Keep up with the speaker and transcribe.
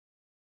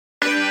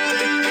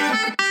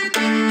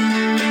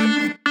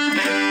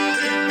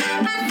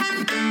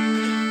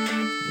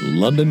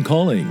London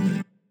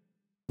Calling.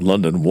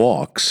 London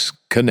Walks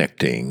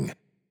Connecting.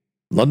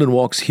 London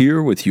Walks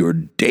here with your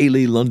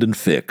daily London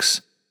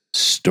fix.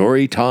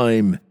 Story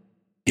time,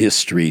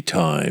 history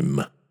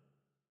time.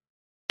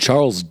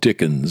 Charles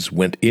Dickens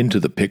went into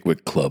the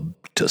Pickwick Club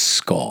to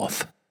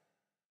scoff.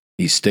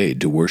 He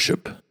stayed to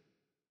worship.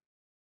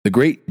 The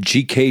great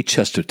G.K.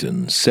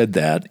 Chesterton said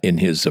that in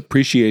his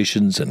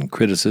appreciations and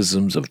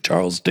criticisms of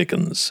Charles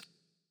Dickens.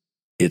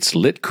 It's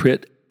lit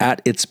crit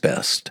at its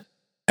best,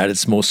 at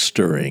its most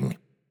stirring,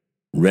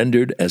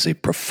 rendered as a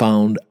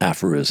profound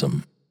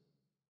aphorism.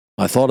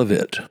 I thought of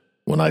it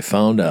when I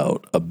found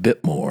out a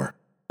bit more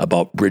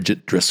about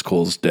Bridget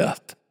Driscoll's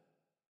death.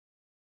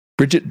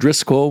 Bridget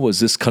Driscoll was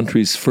this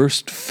country's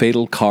first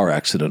fatal car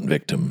accident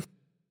victim.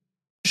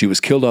 She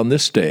was killed on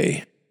this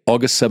day,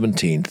 August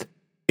 17th,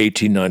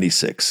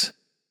 1896.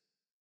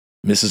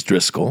 Mrs.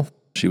 Driscoll,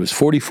 she was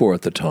 44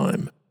 at the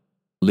time,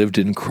 lived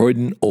in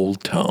Croydon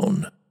Old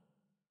Town.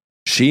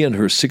 She and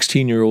her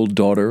 16-year-old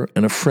daughter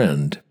and a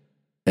friend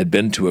had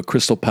been to a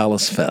Crystal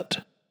Palace fete.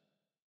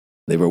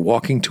 They were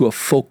walking to a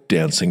folk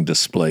dancing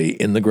display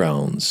in the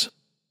grounds.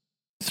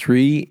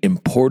 3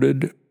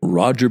 imported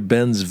Roger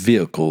Benz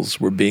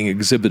vehicles were being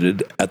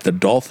exhibited at the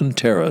Dolphin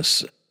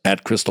Terrace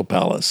at Crystal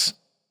Palace.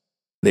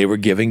 They were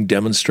giving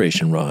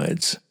demonstration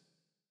rides.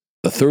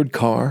 The third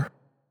car,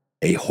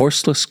 a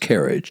horseless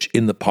carriage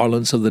in the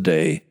parlance of the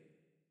day,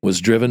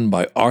 was driven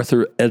by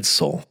Arthur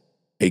Edsall,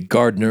 a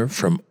gardener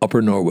from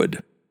Upper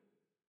Norwood.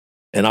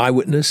 An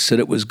eyewitness said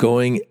it was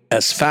going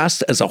as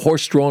fast as a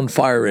horse-drawn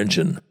fire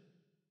engine.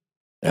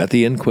 At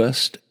the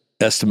inquest,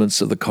 estimates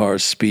of the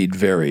car's speed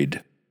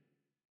varied.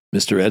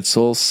 Mr.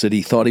 Edsall said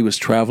he thought he was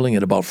traveling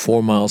at about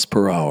 4 miles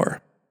per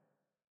hour.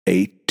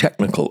 A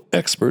technical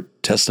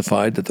expert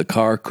testified that the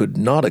car could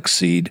not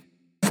exceed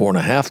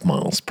 4.5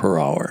 miles per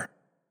hour.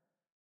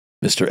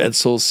 Mr.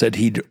 Edsall said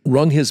he'd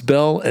rung his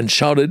bell and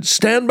shouted,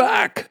 "Stand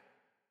back!"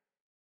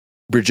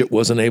 Bridget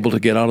wasn't able to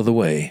get out of the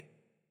way.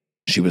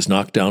 She was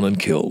knocked down and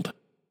killed.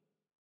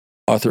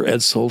 Arthur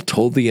Edsall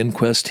told the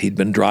inquest he'd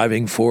been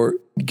driving for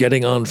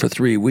getting on for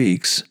 3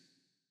 weeks.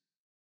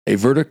 A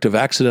verdict of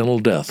accidental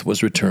death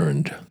was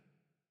returned.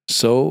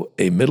 So,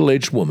 a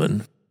middle-aged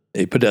woman,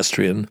 a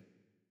pedestrian,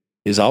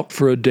 is out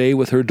for a day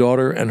with her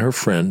daughter and her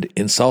friend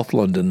in South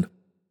London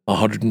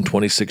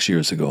 126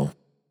 years ago.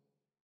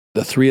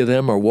 The 3 of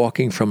them are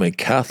walking from a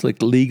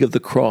Catholic League of the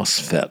Cross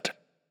fete,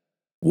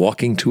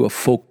 walking to a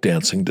folk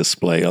dancing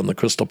display on the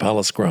Crystal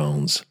Palace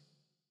grounds.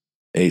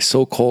 A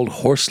so-called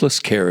horseless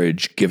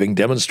carriage giving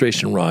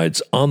demonstration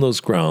rides on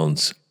those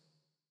grounds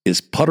is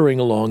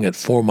puttering along at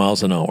 4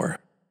 miles an hour.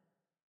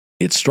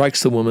 It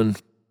strikes the woman,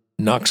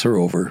 knocks her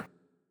over,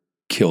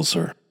 kills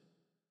her.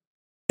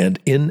 And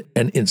in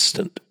an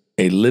instant,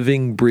 a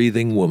living,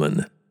 breathing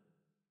woman,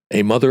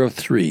 a mother of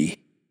 3,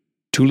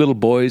 2 little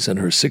boys and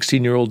her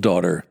 16-year-old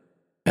daughter,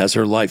 has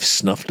her life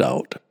snuffed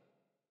out.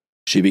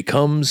 She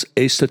becomes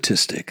a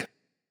statistic,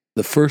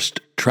 the first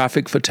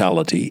traffic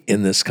fatality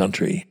in this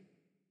country.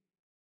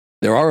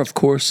 There are, of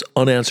course,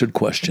 unanswered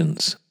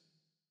questions.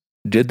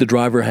 Did the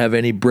driver have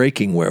any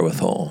braking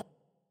wherewithal?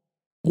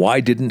 Why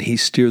didn't he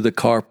steer the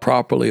car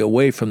properly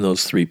away from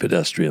those 3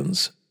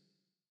 pedestrians?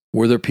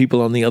 Were there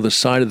people on the other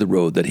side of the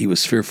road that he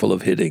was fearful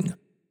of hitting?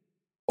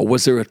 Or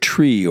was there a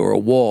tree or a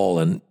wall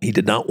and he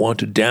did not want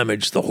to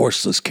damage the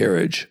horseless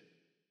carriage,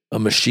 a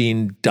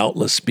machine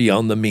doubtless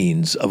beyond the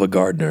means of a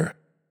gardener?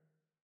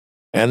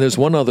 And there's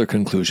one other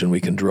conclusion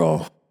we can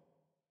draw.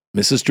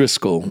 Mrs.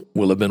 Driscoll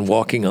will have been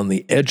walking on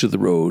the edge of the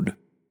road,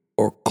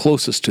 or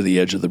closest to the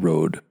edge of the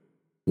road,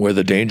 where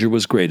the danger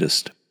was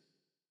greatest.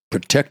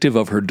 Protective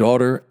of her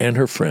daughter and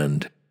her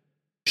friend,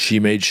 she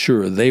made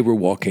sure they were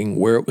walking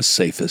where it was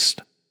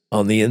safest,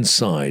 on the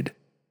inside,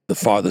 the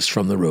farthest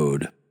from the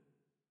road.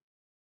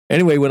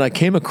 Anyway, when I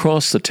came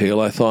across the tale,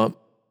 I thought,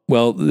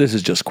 well, this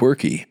is just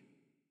quirky.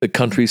 The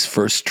country's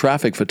first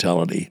traffic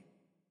fatality.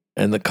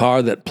 And the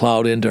car that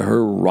plowed into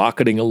her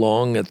rocketing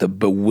along at the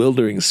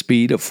bewildering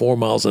speed of 4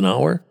 miles an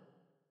hour?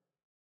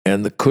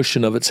 And the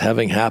cushion of its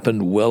having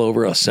happened well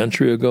over a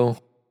century ago?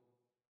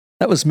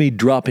 That was me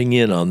dropping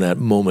in on that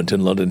moment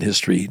in London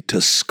history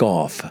to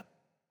scoff.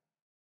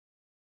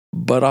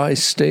 But I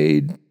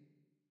stayed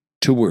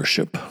to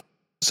worship,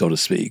 so to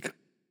speak.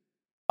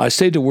 I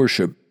stayed to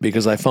worship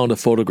because I found a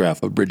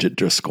photograph of Bridget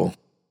Driscoll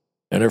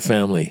and her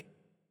family.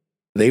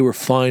 They were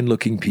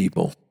fine-looking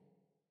people.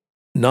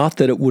 Not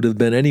that it would have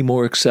been any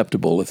more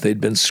acceptable if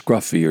they'd been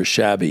scruffy or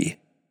shabby.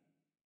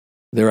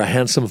 They're a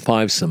handsome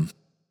fivesome.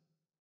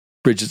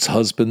 Bridget's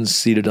husband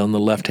seated on the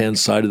left-hand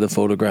side of the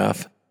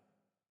photograph.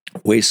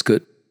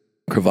 Waistcoat,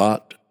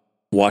 cravat,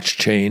 watch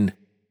chain,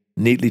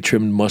 neatly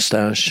trimmed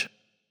mustache.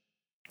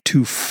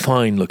 2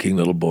 fine-looking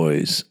little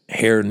boys,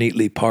 hair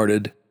neatly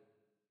parted.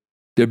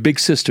 Their big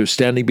sister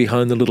standing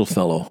behind the little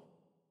fellow,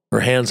 her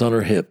hands on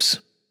her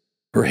hips,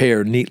 her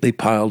hair neatly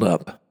piled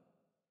up.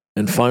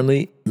 And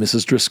finally,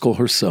 Mrs. Driscoll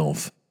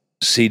herself,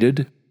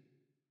 seated,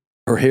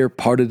 her hair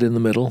parted in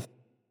the middle,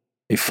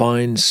 a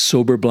fine,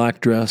 sober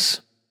black dress,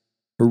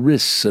 her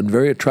wrists and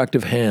very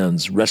attractive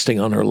hands resting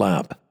on her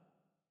lap,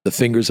 the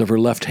fingers of her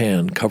left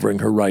hand covering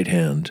her right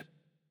hand,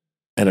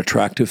 an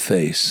attractive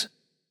face.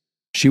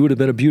 She would have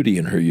been a beauty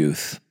in her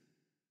youth.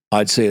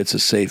 I'd say it's a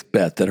safe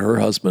bet that her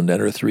husband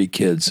and her 3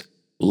 kids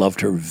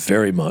loved her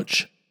very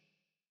much.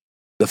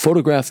 The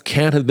photograph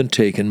can't have been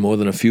taken more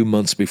than a few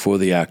months before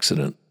the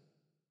accident.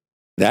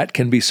 That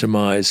can be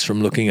surmised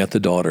from looking at the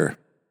daughter.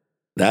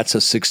 That's a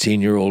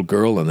 16-year-old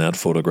girl in that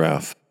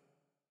photograph.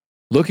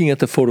 Looking at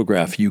the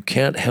photograph, you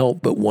can't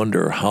help but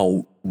wonder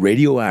how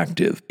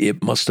radioactive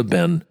it must have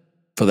been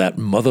for that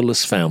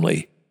motherless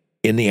family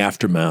in the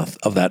aftermath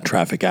of that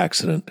traffic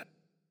accident.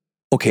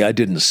 Okay, I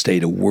didn't stay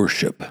to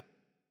worship,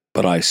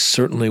 but I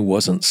certainly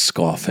wasn't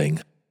scoffing.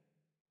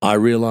 I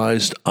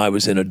realized I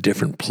was in a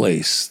different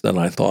place than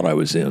I thought I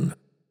was in,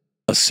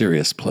 a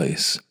serious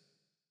place.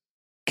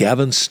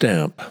 Gavin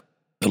Stamp,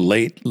 the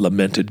late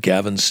lamented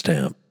Gavin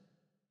Stamp,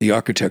 the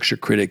architecture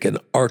critic and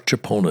arch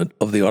opponent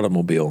of the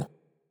automobile,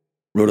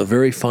 wrote a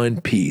very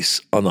fine piece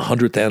on the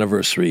 100th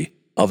anniversary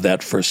of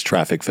that first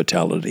traffic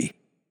fatality.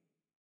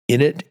 In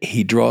it,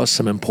 he draws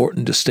some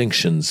important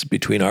distinctions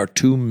between our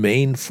 2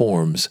 main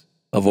forms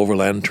of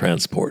overland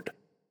transport,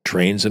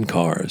 trains and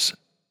cars.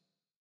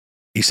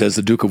 He says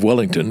the Duke of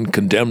Wellington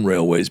condemned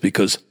railways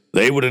because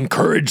they would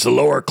encourage the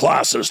lower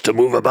classes to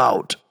move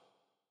about.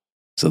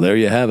 So there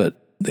you have it.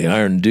 The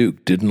Iron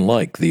Duke didn't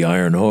like the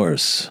Iron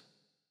Horse.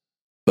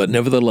 But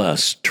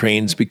nevertheless,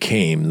 trains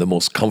became the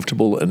most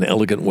comfortable and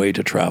elegant way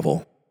to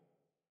travel.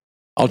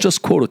 I'll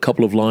just quote a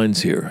couple of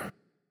lines here.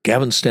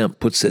 Gavin Stamp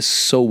puts this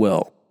so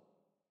well.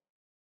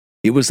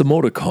 It was the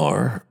motor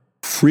car,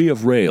 free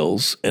of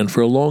rails and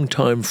for a long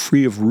time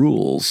free of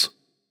rules,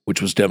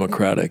 which was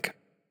democratic.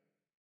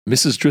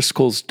 Mrs.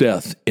 Driscoll's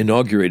death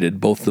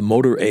inaugurated both the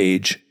motor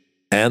age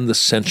and the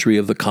century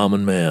of the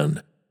common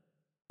man.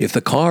 If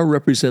the car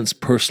represents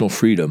personal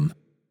freedom,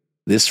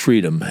 this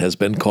freedom has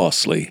been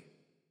costly.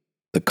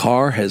 The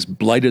car has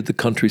blighted the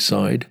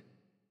countryside,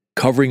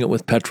 covering it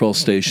with petrol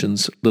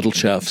stations, little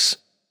chefs,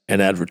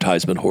 and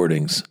advertisement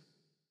hoardings.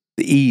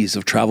 The ease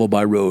of travel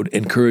by road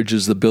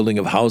encourages the building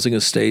of housing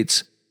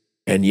estates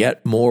and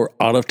yet more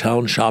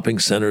out-of-town shopping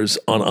centers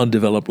on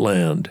undeveloped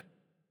land.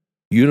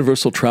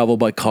 Universal travel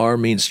by car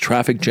means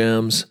traffic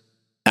jams,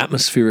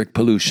 atmospheric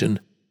pollution,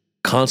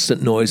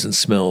 constant noise and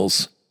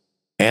smells,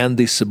 and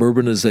the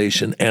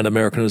suburbanization and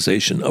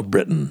Americanization of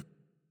Britain.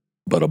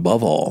 But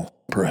above all,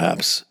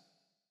 perhaps,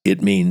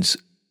 it means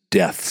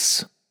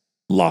deaths,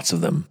 lots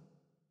of them.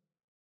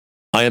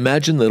 I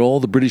imagine that all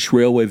the British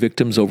railway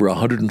victims over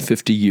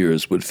 150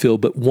 years would fill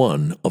but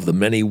one of the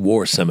many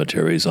war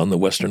cemeteries on the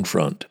Western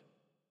Front.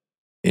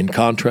 In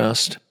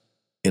contrast,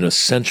 in a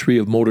century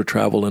of motor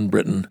travel in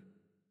Britain,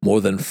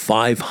 more than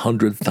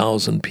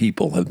 500,000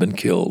 people have been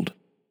killed,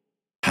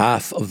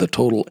 half of the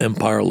total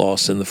empire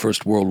loss in the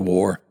First World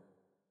War,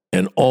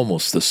 and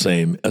almost the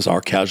same as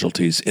our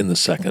casualties in the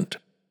Second.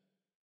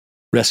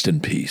 Rest in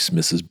peace,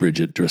 Mrs.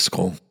 Bridget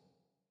Driscoll.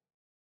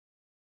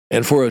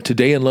 And for a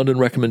Today in London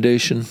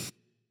recommendation,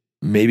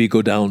 maybe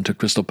go down to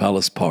Crystal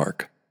Palace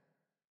Park,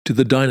 to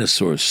the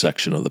dinosaurs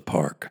section of the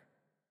park.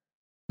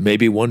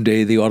 Maybe one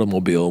day the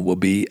automobile will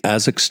be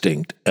as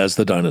extinct as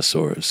the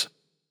dinosaurs.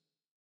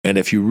 And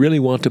if you really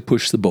want to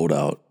push the boat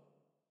out,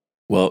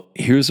 well,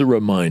 here's a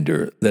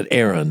reminder that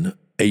Aaron,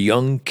 a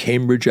young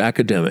Cambridge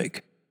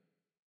academic,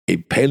 a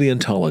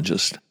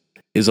paleontologist,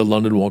 is a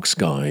London Walks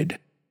guide.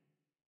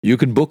 You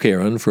can book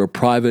Aaron for a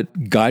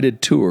private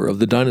guided tour of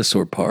the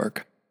dinosaur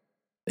park,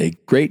 a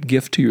great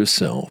gift to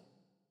yourself.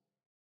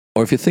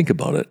 Or if you think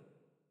about it,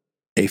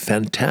 a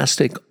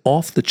fantastic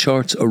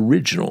off-the-charts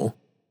original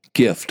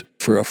gift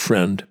for a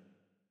friend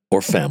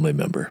or family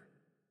member.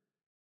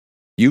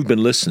 You've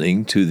been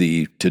listening to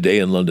the Today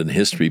in London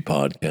History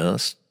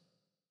podcast,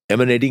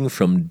 emanating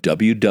from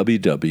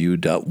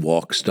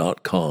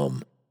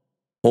www.walks.com,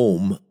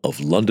 home of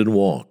London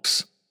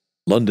Walks,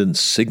 London's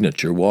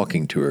signature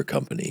walking tour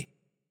company,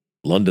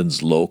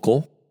 London's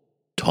local,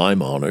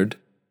 time-honored,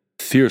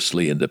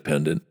 fiercely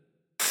independent,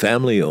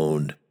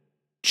 family-owned,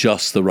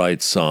 just the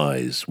right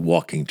size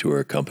walking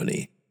tour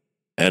company.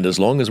 And as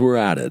long as we're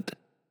at it,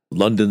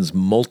 London's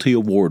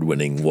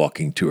multi-award-winning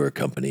walking tour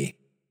company.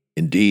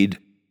 Indeed,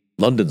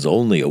 London's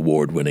only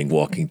award-winning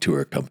walking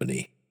tour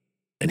company.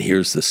 And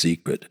here's the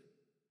secret.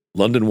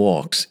 London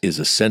Walks is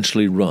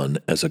essentially run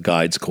as a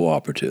guides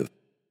cooperative.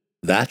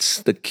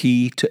 That's the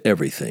key to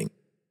everything.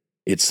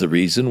 It's the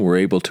reason we're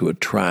able to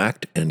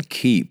attract and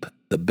keep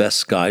the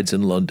best guides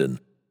in London.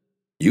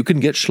 You can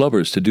get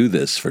schlubbers to do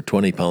this for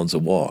 £20 a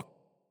walk,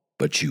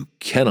 but you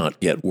cannot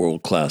get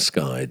world-class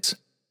guides,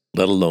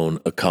 let alone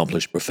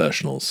accomplished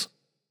professionals.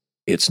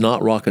 It's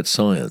not rocket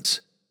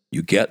science.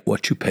 You get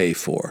what you pay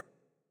for.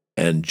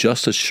 And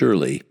just as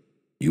surely,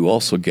 you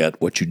also get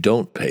what you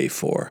don't pay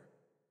for.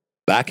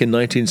 Back in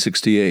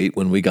 1968,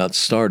 when we got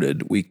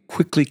started, we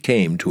quickly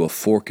came to a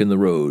fork in the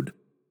road.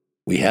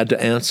 We had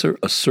to answer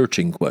a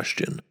searching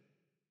question.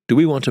 Do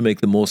we want to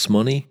make the most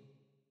money,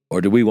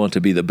 or do we want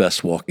to be the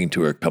best walking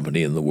tour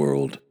company in the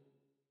world?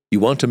 You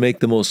want to make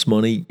the most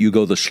money, you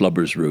go the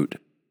schlubbers route.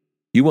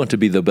 You want to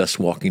be the best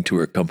walking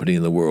tour company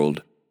in the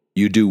world,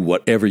 you do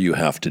whatever you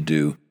have to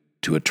do.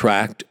 to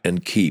attract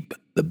and keep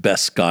the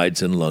best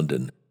guides in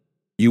London.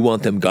 You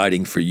want them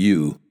guiding for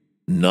you,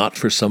 not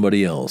for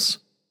somebody else.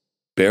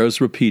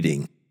 Bears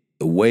repeating,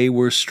 the way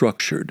we're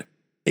structured,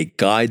 a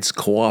guides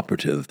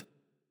cooperative,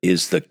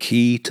 is the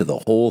key to the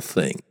whole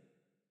thing.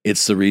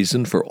 It's the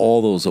reason for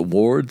all those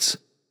awards.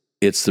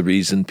 It's the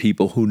reason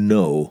people who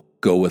know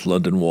go with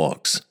London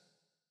Walks.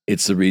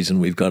 It's the reason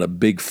we've got a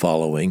big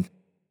following,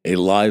 a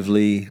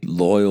lively,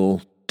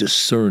 loyal,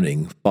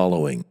 discerning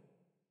following.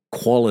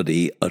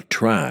 Quality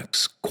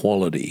attracts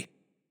quality.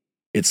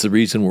 It's the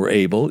reason we're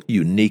able,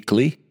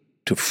 uniquely,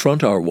 to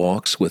front our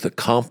walks with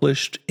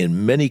accomplished,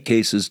 in many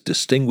cases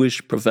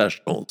distinguished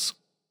professionals.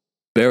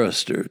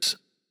 Barristers,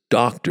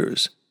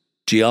 doctors,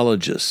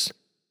 geologists,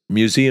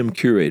 museum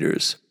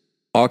curators,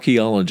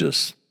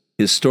 archaeologists,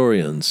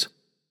 historians,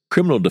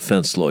 criminal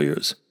defense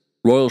lawyers,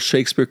 Royal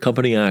Shakespeare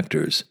Company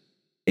actors,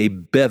 a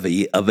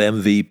bevy of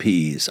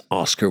MVPs,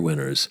 Oscar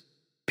winners,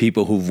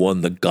 people who've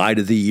won the Guide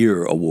of the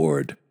Year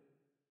award.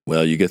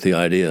 Well, you get the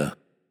idea.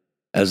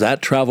 As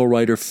that travel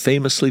writer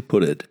famously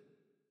put it,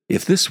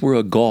 if this were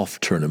a golf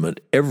tournament,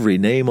 every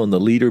name on the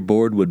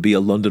leaderboard would be a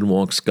London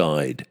Walks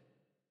guide.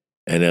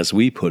 And as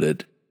we put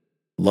it,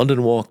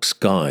 London Walks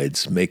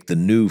guides make the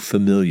new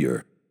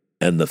familiar,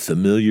 and the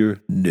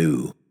familiar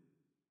new.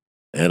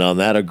 And on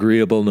that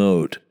agreeable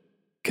note,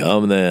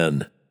 come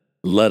then,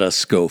 let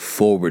us go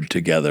forward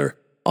together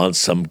on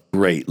some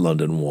great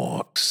London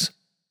walks.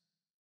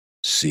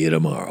 See you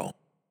tomorrow.